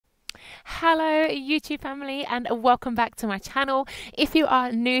Hello YouTube family, and welcome back to my channel. If you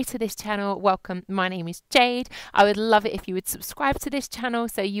are new to this channel, welcome. My name is Jade. I would love it if you would subscribe to this channel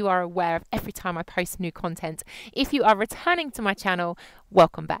so you are aware of every time I post new content. If you are returning to my channel,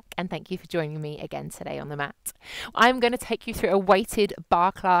 welcome back and thank you for joining me again today on the mat. I'm going to take you through a weighted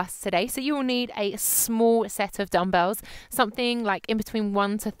bar class today, so you will need a small set of dumbbells, something like in between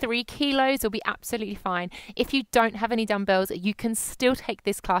 1 to 3 kilos will be absolutely fine. If you don't have any dumbbells, you can still take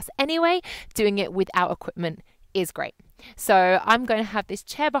this class anyway. Doing it without equipment is great. So I'm going to have this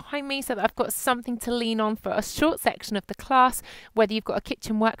chair behind me so that I've got something to lean on for a short section of the class, whether you've got a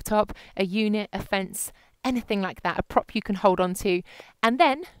kitchen worktop, a unit, a fence, anything like that, a prop you can hold on to, and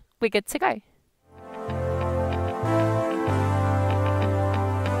then we're good to go.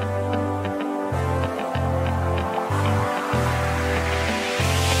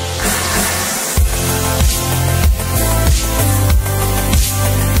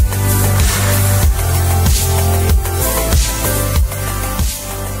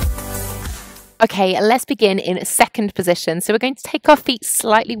 Okay, let's begin in second position. So we're going to take our feet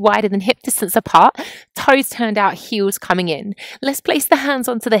slightly wider than hip distance apart, toes turned out, heels coming in. Let's place the hands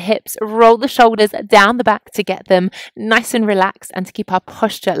onto the hips, roll the shoulders down the back to get them nice and relaxed and to keep our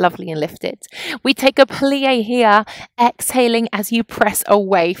posture lovely and lifted. We take a plie here, exhaling as you press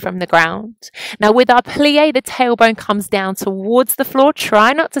away from the ground. Now with our plie, the tailbone comes down towards the floor.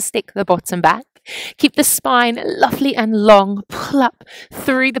 Try not to stick the bottom back. Keep the spine lovely and long, pull up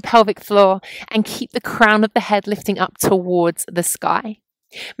through the pelvic floor and keep the crown of the head lifting up towards the sky.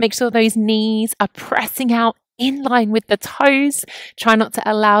 Make sure those knees are pressing out in line with the toes. Try not to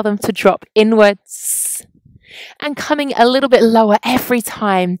allow them to drop inwards. And coming a little bit lower every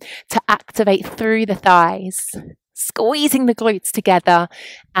time to activate through the thighs. Squeezing the glutes together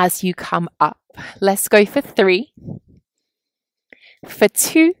as you come up. Let's go for 3, for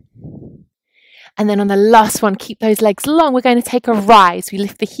 2, and then on the last one, keep those legs long. We're going to take a rise. We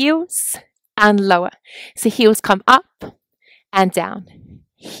lift the heels and lower. So heels come up and down.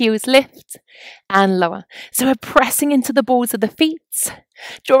 Heels lift and lower. So we're pressing into the balls of the feet,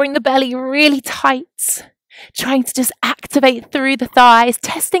 drawing the belly really tight, trying to just activate through the thighs,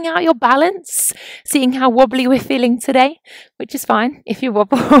 testing out your balance, seeing how wobbly we're feeling today, which is fine. If you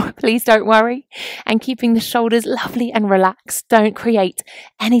wobble, please don't worry. And keeping the shoulders lovely and relaxed. Don't create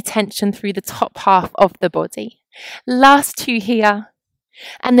any tension through the top half of the body. Last 2 here.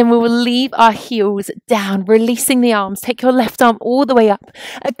 And then we will leave our heels down, releasing the arms. Take your left arm all the way up.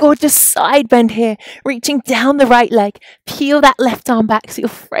 A gorgeous side bend here, reaching down the right leg. Peel that left arm back so you're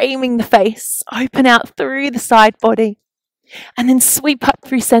framing the face. Open out through the side body. And then sweep up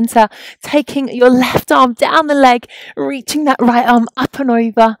through center, taking your left arm down the leg, reaching that right arm up and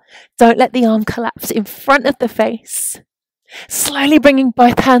over. Don't let the arm collapse in front of the face. Slowly bringing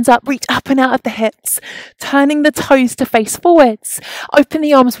both hands up, reach up and out of the hips, turning the toes to face forwards. Open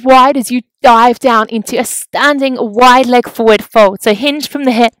the arms wide as you dive down into a standing wide leg forward fold. So hinge from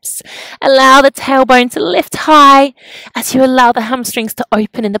the hips. Allow the tailbone to lift high as you allow the hamstrings to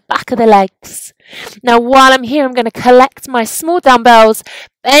open in the back of the legs. Now while I'm here, I'm going to collect my small dumbbells,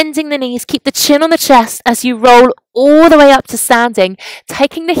 bending the knees, keep the chin on the chest as you roll all the way up to standing,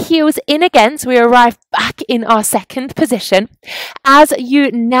 taking the heels in again so we arrive back in our second position. As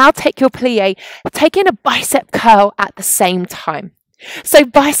you now take your plie, take in a bicep curl at the same time. So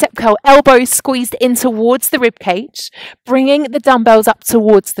bicep curl, elbows squeezed in towards the rib cage, bringing the dumbbells up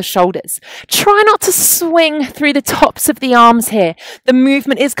towards the shoulders. Try not to swing through the tops of the arms here. The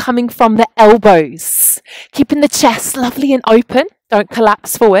movement is coming from the elbows. Keeping the chest lovely and open. Don't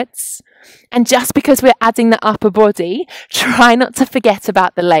collapse forwards. And just because we're adding the upper body, try not to forget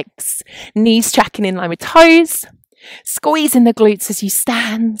about the legs. Knees tracking in line with toes. Squeezing the glutes as you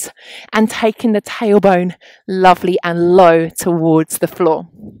stand and taking the tailbone lovely and low towards the floor.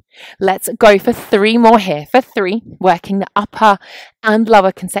 Let's go for 3 more here. For 3, working the upper and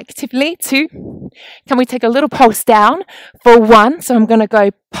lower consecutively. 2, can we take a little pulse down? For 1, so I'm going to go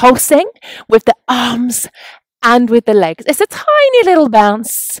pulsing with the arms and with the legs. It's a tiny little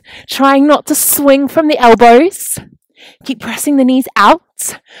bounce, trying not to swing from the elbows. Keep pressing the knees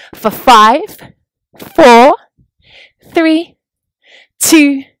out. For 5, 4, 3,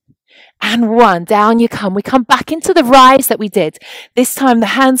 2, and 1. Down you come. We come back into the rise that we did. This time the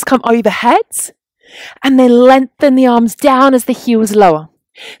hands come overhead and then lengthen the arms down as the heels lower.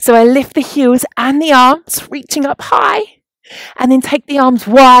 So I lift the heels and the arms, reaching up high, and then take the arms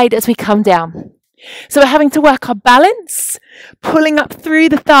wide as we come down. So we're having to work our balance, pulling up through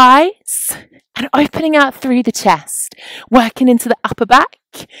the thighs and opening out through the chest, working into the upper back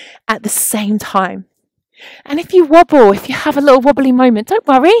at the same time. And if you wobble, if you have a little wobbly moment, don't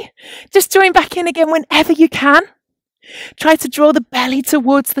worry. Just join back in again whenever you can. Try to draw the belly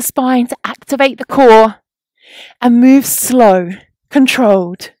towards the spine to activate the core and move slow,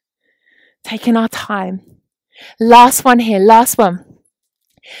 controlled, taking our time. Last one here, last one.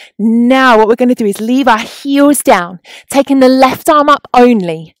 Now what we're going to do is leave our heels down, taking the left arm up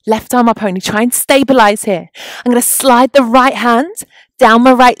only. Left arm up only. Try and stabilize here. I'm going to slide the right hand down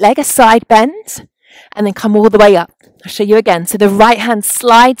my right leg, a side bend, and then come all the way up. I'll show you again. So the right hand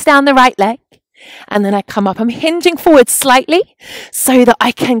slides down the right leg, and then I come up. I'm hinging forward slightly so that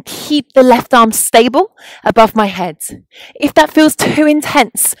I can keep the left arm stable above my head. If that feels too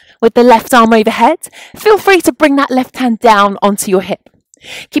intense with the left arm overhead, feel free to bring that left hand down onto your hip.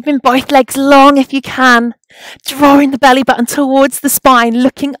 Keeping both legs long if you can, drawing the belly button towards the spine,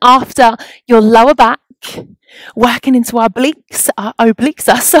 looking after your lower back, working into our obliques,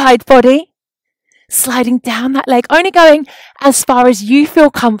 our side body, sliding down that leg, only going as far as you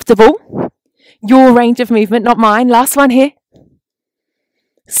feel comfortable, your range of movement, not mine. Last one here.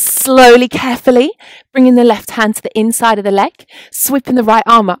 Slowly, carefully, bringing the left hand to the inside of the leg, sweeping the right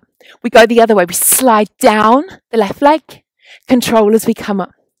arm up. We go the other way, we slide down the left leg, control as we come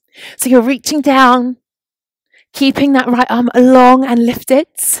up. So you're reaching down, keeping that right arm long and lifted,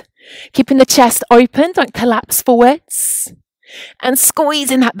 keeping the chest open, don't collapse forwards, and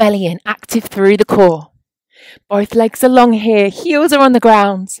squeezing that belly in, active through the core. Both legs are long here, heels are on the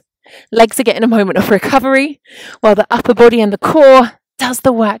ground, legs are getting a moment of recovery, while the upper body and the core does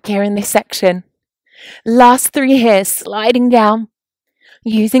the work here in this section. Last three here, sliding down,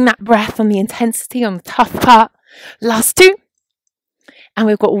 using that breath on the intensity on the tough part. Last two. And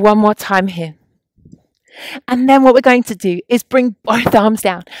we've got one more time here. And then what we're going to do is bring both arms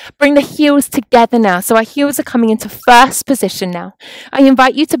down. Bring the heels together now. So our heels are coming into first position now. I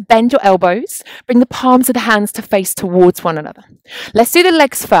invite you to bend your elbows. Bring the palms of the hands to face towards one another. Let's do the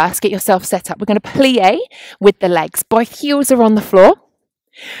legs first. Get yourself set up. We're going to plie with the legs. Both heels are on the floor.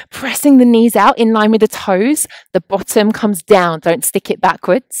 Pressing the knees out in line with the toes. The bottom comes down. Don't stick it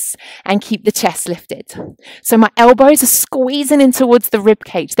backwards. And keep the chest lifted. So my elbows are squeezing in towards the rib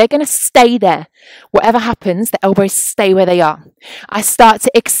cage. They're going to stay there. Whatever happens, the elbows stay where they are. I start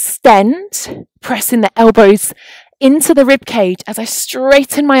to extend, pressing the elbows into the rib cage as I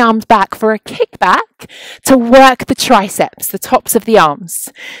straighten my arms back for a kickback to work the triceps, the tops of the arms.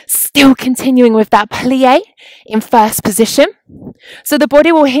 Still continuing with that plie in first position. So the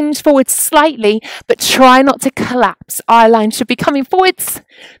body will hinge forward slightly, but try not to collapse. Eye line should be coming forwards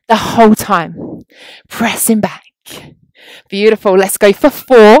the whole time. Pressing back. Beautiful. Let's go for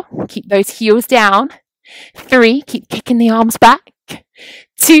 4. Keep those heels down. 3. Keep kicking the arms back.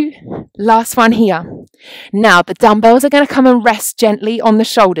 2. Last one here. Now the dumbbells are going to come and rest gently on the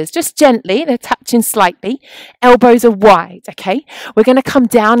shoulders. Just gently. They're touching slightly. Elbows are wide. Okay. We're going to come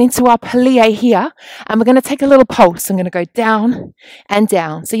down into our plie here, and we're going to take a little pulse. I'm going to go down and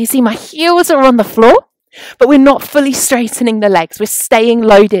down. So you see my heels are on the floor, but we're not fully straightening the legs. We're staying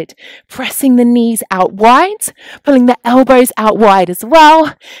loaded, pressing the knees out wide, pulling the elbows out wide as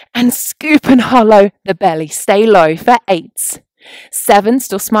well, and scoop and hollow the belly. Stay low for 8, 7,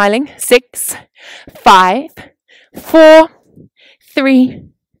 still smiling, 6, 5, 4, 3,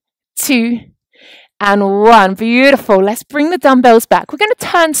 2, and 1. Beautiful. Let's bring the dumbbells back. We're going to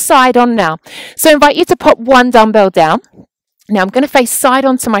turn side on now. So I invite you to pop one dumbbell down. Now I'm going to face side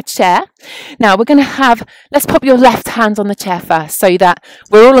onto my chair. Now we're going to let's pop your left hand on the chair first so that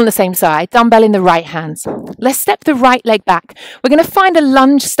we're all on the same side. Dumbbell in the right hand. Let's step the right leg back. We're going to find a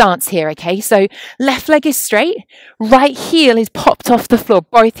lunge stance here, okay? So left leg is straight, right heel is popped off the floor.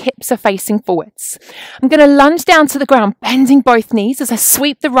 Both hips are facing forwards. I'm going to lunge down to the ground, bending both knees as I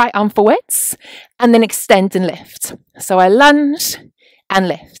sweep the right arm forwards and then extend and lift. So I lunge and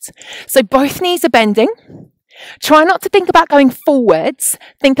lift. So both knees are bending. Try not to think about going forwards,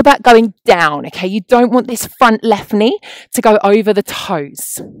 think about going down, okay? You don't want this front left knee to go over the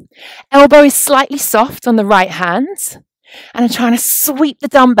toes. Elbow is slightly soft on the right hand, and I'm trying to sweep the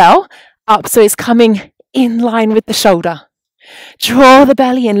dumbbell up so it's coming in line with the shoulder. Draw the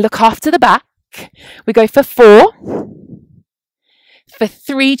belly in, look after the back. We go for 4. For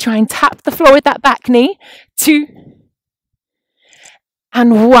 3, try and tap the floor with that back knee. 2.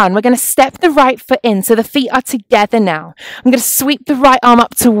 And 1. We're going to step the right foot in so the feet are together now. I'm going to sweep the right arm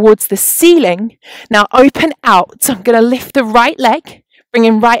up towards the ceiling. Now open out. So I'm going to lift the right leg, bring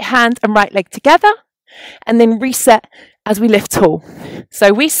in right hand and right leg together, and then reset as we lift tall.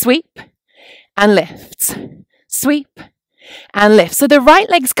 So we sweep and lift. Sweep and lift. So the right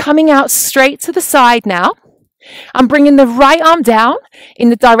leg's coming out straight to the side now. I'm bringing the right arm down in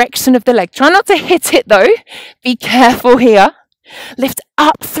the direction of the leg. Try not to hit it though. Be careful here. Lift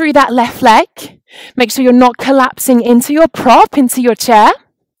up through that left leg. Make sure you're not collapsing into your prop, into your chair.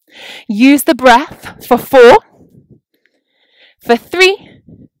 Use the breath for 4, for 3,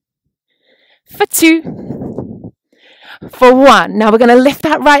 for 2, for 1. Now we're going to lift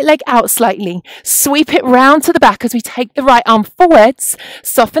that right leg out slightly. Sweep it round to the back as we take the right arm forwards.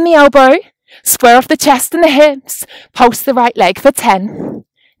 Soften the elbow. Square off the chest and the hips. Pulse the right leg for 10,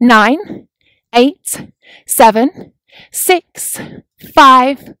 9, 8, 7, 6,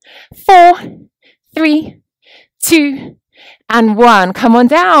 5, 4, 3, 2, and 1. Come on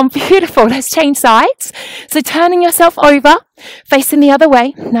down. Beautiful. Let's change sides. So turning yourself over, facing the other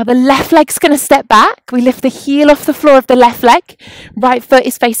way. Now the left leg's going to step back. We lift the heel off the floor of the left leg. Right foot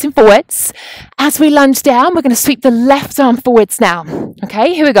is facing forwards. As we lunge down, we're going to sweep the left arm forwards now.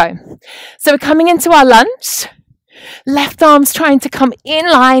 Okay, here we go. So we're coming into our lunge. Left arm's trying to come in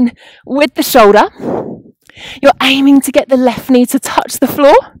line with the shoulder. You're aiming to get the left knee to touch the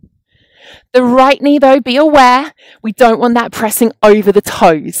floor. The right knee, though, be aware, we don't want that pressing over the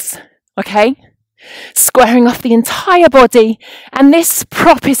toes, okay? Squaring off the entire body, and this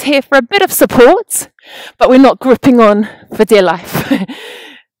prop is here for a bit of support, but we're not gripping on for dear life.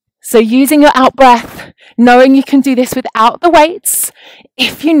 So using your out breath, knowing you can do this without the weights,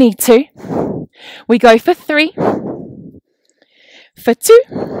 if you need to. We go for 3, for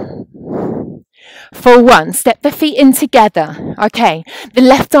 2, for 1. Step the feet in together. Okay, the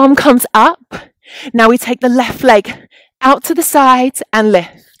left arm comes up. Now we take the left leg out to the sides and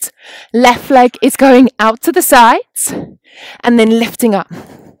lift. Left leg is going out to the sides and then lifting up.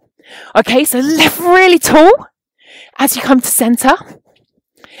 Okay, so lift really tall as you come to center.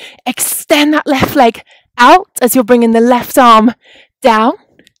 Extend that left leg out as you're bringing the left arm down.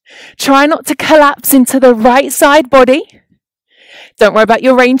 Try not to collapse into the right side body. Don't worry about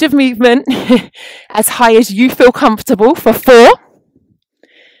your range of movement. As high as you feel comfortable for 4,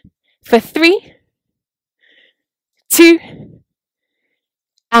 for 3, 2,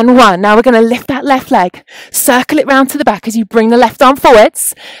 and 1. Now we're going to lift that left leg. Circle it round to the back as you bring the left arm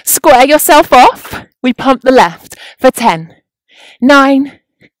forwards. Square yourself off. We pump the left for 10, 9,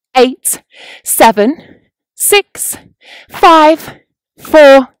 8, 7, 6, 5,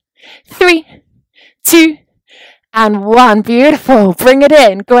 4, 3, 2, and 1. Beautiful. Bring it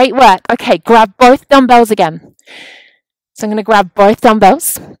in. Great work. Okay, grab both dumbbells again. So I'm going to grab both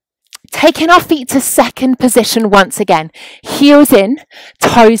dumbbells. Taking our feet to second position once again. Heels in,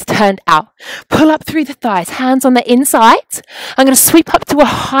 toes turned out. Pull up through the thighs, hands on the inside. I'm going to sweep up to a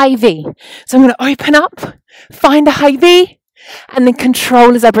high V. So I'm going to open up, find a high V, and then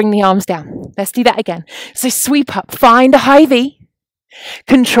control as I bring the arms down. Let's do that again. So sweep up, find a high V.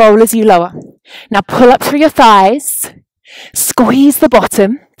 Control as you lower. Now pull up through your thighs. Squeeze the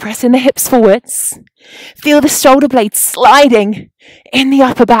bottom, pressing the hips forwards. Feel the shoulder blades sliding in the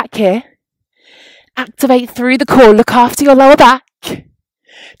upper back here. Activate through the core. Look after your lower back.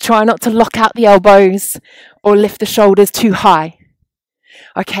 Try not to lock out the elbows or lift the shoulders too high.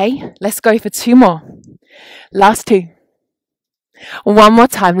 Okay, let's go for 2 more. Last 2. One more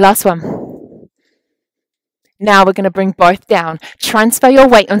time, last one. Now we're going to bring both down. Transfer your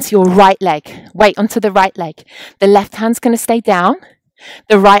weight onto your right leg. Weight onto the right leg. The left hand's going to stay down.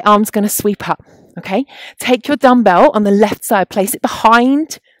 The right arm's going to sweep up. Okay? Take your dumbbell on the left side. Place it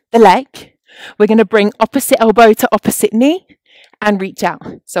behind the leg. We're going to bring opposite elbow to opposite knee and reach out.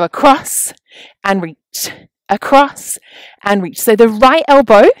 So across and reach. Across and reach. So the right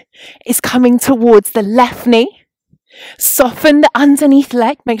elbow is coming towards the left knee. Soften the underneath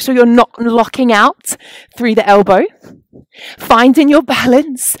leg. Make sure you're not locking out through the elbow. Finding your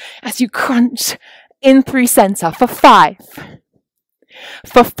balance as you crunch in through center for 5.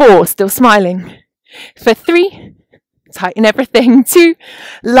 For 4, still smiling. For 3, tighten everything. 2,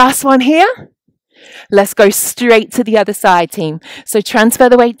 last one here. Let's go straight to the other side, team. So transfer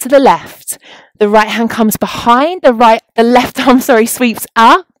the weight to the left. The right hand comes behind. The left arm, sweeps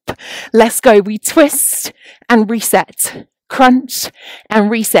up. Let's go. We twist and reset. Crunch and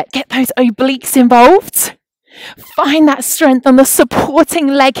reset. Get those obliques involved. Find that strength on the supporting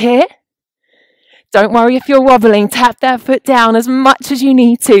leg here. Don't worry if you're wobbling. Tap that foot down as much as you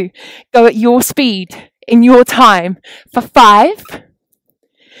need to. Go at your speed, in your time. For 5,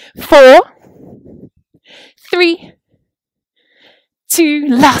 4, 3, 2,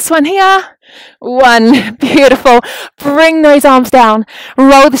 last one here. 1, beautiful. Bring those arms down.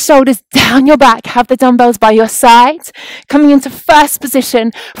 Roll the shoulders down your back. Have the dumbbells by your side. Coming into first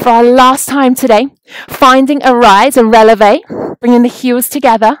position for our last time today. Finding a rise, a releve. Bringing the heels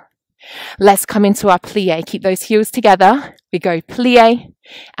together. Let's come into our plie. Keep those heels together. We go plie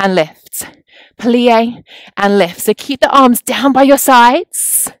and lift. Plie and lift. So keep the arms down by your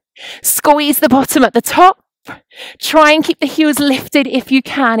sides. Squeeze the bottom at the top. Try and keep the heels lifted if you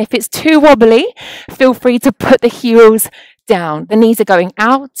can. If it's too wobbly, feel free to put the heels down. The knees are going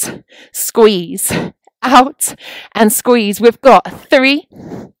out, squeeze, out, and squeeze. We've got 3,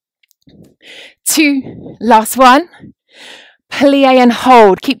 2, last one. Plie and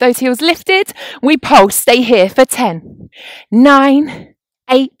hold. Keep those heels lifted. We pulse. Stay here for 10, 9,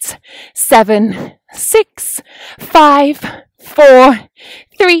 8, 7, 6, 5, 4,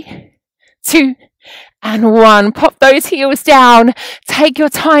 3, 2, and 1. Pop those heels down. Take your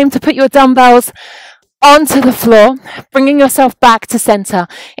time to put your dumbbells onto the floor, bringing yourself back to center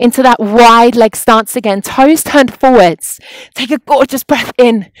into that wide leg stance again. Toes turned forwards. Take a gorgeous breath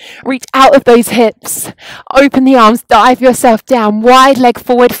in. Reach out of those hips. Open the arms. Dive yourself down. Wide leg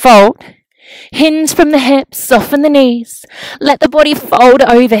forward fold. Hinge from the hips. Soften the knees. Let the body fold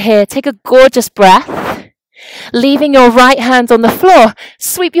over here. Take a gorgeous breath. Leaving your right hand on the floor,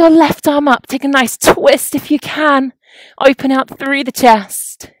 sweep your left arm up. Take a nice twist if you can. Open out through the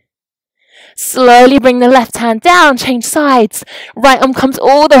chest. Slowly bring the left hand down, change sides. Right arm comes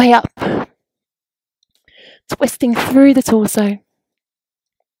all the way up. Twisting through the torso.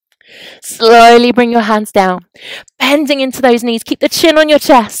 Slowly bring your hands down. Bending into those knees. Keep the chin on your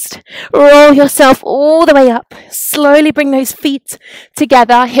chest. Roll yourself all the way up. Slowly bring those feet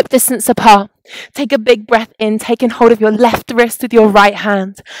together, hip distance apart. Take a big breath in, taking hold of your left wrist with your right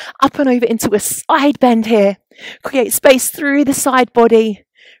hand. Up and over into a side bend here. Create space through the side body.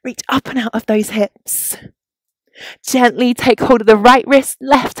 Reach up and out of those hips. Gently take hold of the right wrist,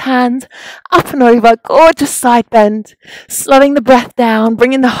 left hand, up and over, gorgeous side bend. Slowing the breath down,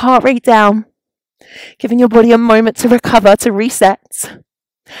 bringing the heart rate down. Giving your body a moment to recover, to reset.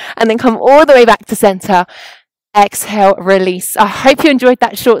 And then come all the way back to center. Exhale, release. I hope you enjoyed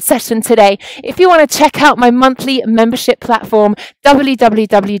that short session today. If you want to check out my monthly membership platform,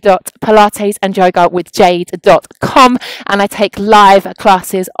 www.pilatesandyoga.com, and I take live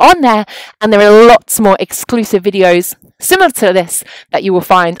classes on there, and there are lots more exclusive videos similar to this that you will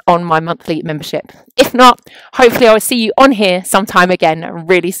find on my monthly membership. If not, hopefully I will see you on here sometime again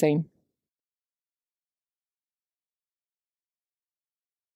really soon.